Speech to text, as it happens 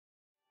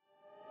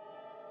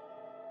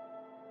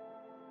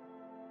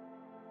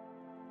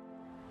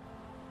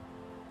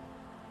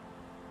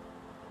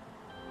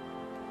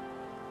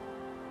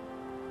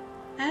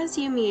As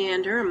you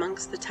meander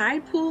amongst the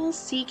tide pools,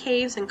 sea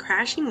caves, and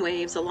crashing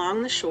waves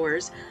along the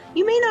shores,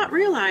 you may not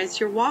realize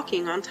you're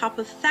walking on top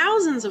of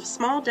thousands of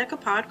small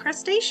decapod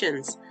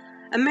crustaceans,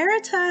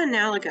 Emerita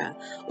analoga,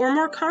 or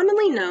more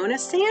commonly known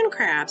as sand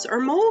crabs or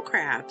mole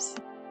crabs.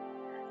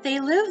 They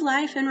live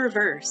life in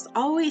reverse,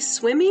 always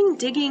swimming,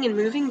 digging, and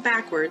moving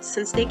backwards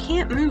since they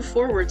can't move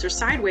forwards or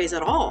sideways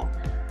at all.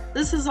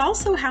 This is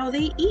also how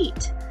they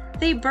eat.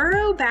 They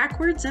burrow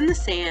backwards in the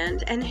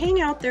sand and hang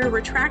out their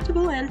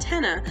retractable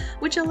antenna,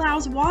 which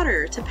allows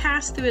water to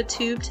pass through a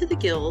tube to the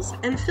gills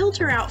and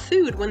filter out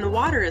food when the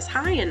water is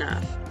high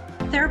enough.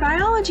 Their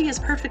biology is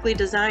perfectly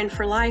designed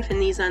for life in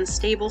these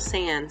unstable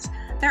sands.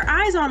 Their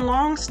eyes on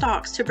long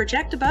stalks to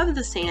project above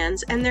the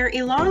sands and their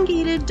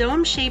elongated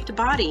dome-shaped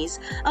bodies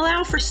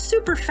allow for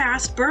super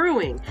fast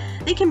burrowing.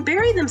 They can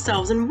bury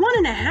themselves in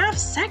 1.5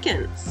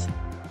 seconds.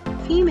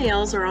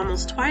 Females are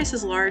almost twice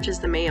as large as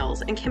the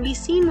males and can be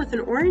seen with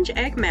an orange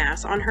egg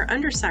mass on her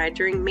underside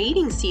during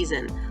mating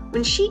season,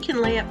 when she can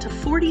lay up to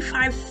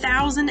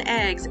 45,000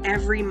 eggs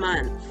every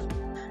month.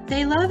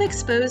 They love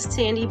exposed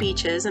sandy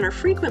beaches and are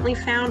frequently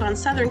found on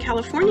Southern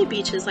California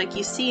beaches like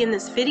you see in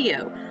this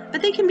video,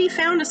 but they can be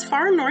found as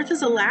far north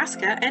as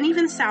Alaska and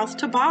even south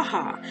to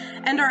Baja,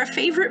 and are a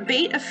favorite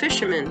bait of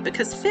fishermen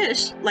because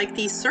fish, like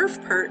these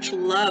surf perch,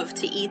 love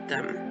to eat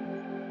them.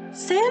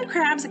 Sand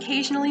crabs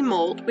occasionally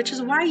molt, which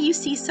is why you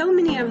see so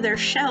many of their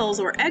shells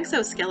or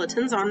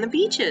exoskeletons on the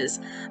beaches,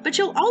 but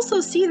you'll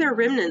also see their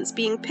remnants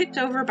being picked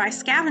over by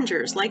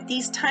scavengers like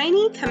these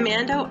tiny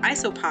commando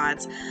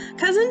isopods,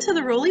 cousin to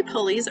the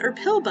roly-polies or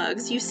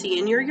pillbugs you see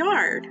in your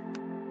yard.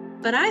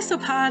 But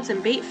isopods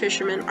and bait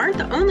fishermen aren't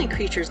the only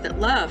creatures that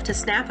love to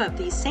snap up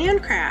these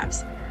sand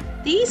crabs.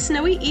 These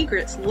snowy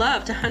egrets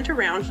love to hunt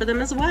around for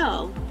them as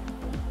well.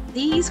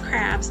 These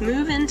crabs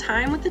move in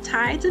time with the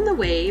tides and the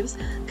waves,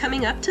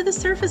 coming up to the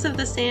surface of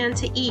the sand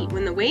to eat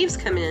when the waves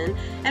come in,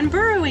 and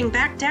burrowing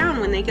back down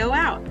when they go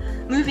out,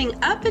 moving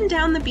up and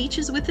down the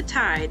beaches with the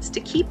tides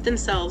to keep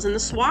themselves in the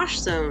swash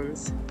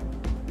zones.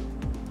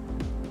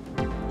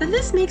 But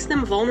this makes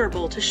them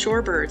vulnerable to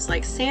shorebirds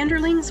like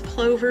sanderlings,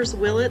 plovers,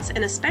 willets,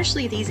 and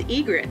especially these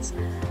egrets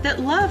that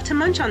love to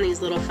munch on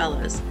these little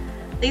fellas.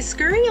 They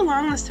scurry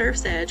along the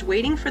surf's edge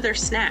waiting for their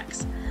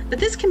snacks. But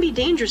this can be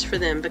dangerous for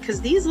them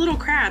because these little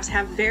crabs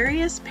have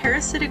various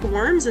parasitic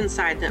worms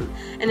inside them,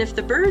 and if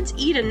the birds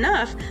eat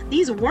enough,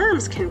 these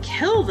worms can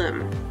kill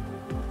them.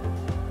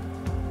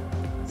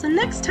 So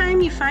next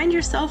time you find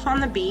yourself on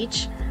the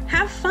beach,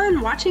 have fun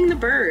watching the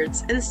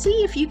birds and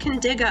see if you can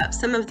dig up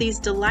some of these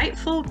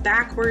delightful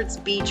backwards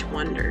beach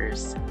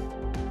wonders.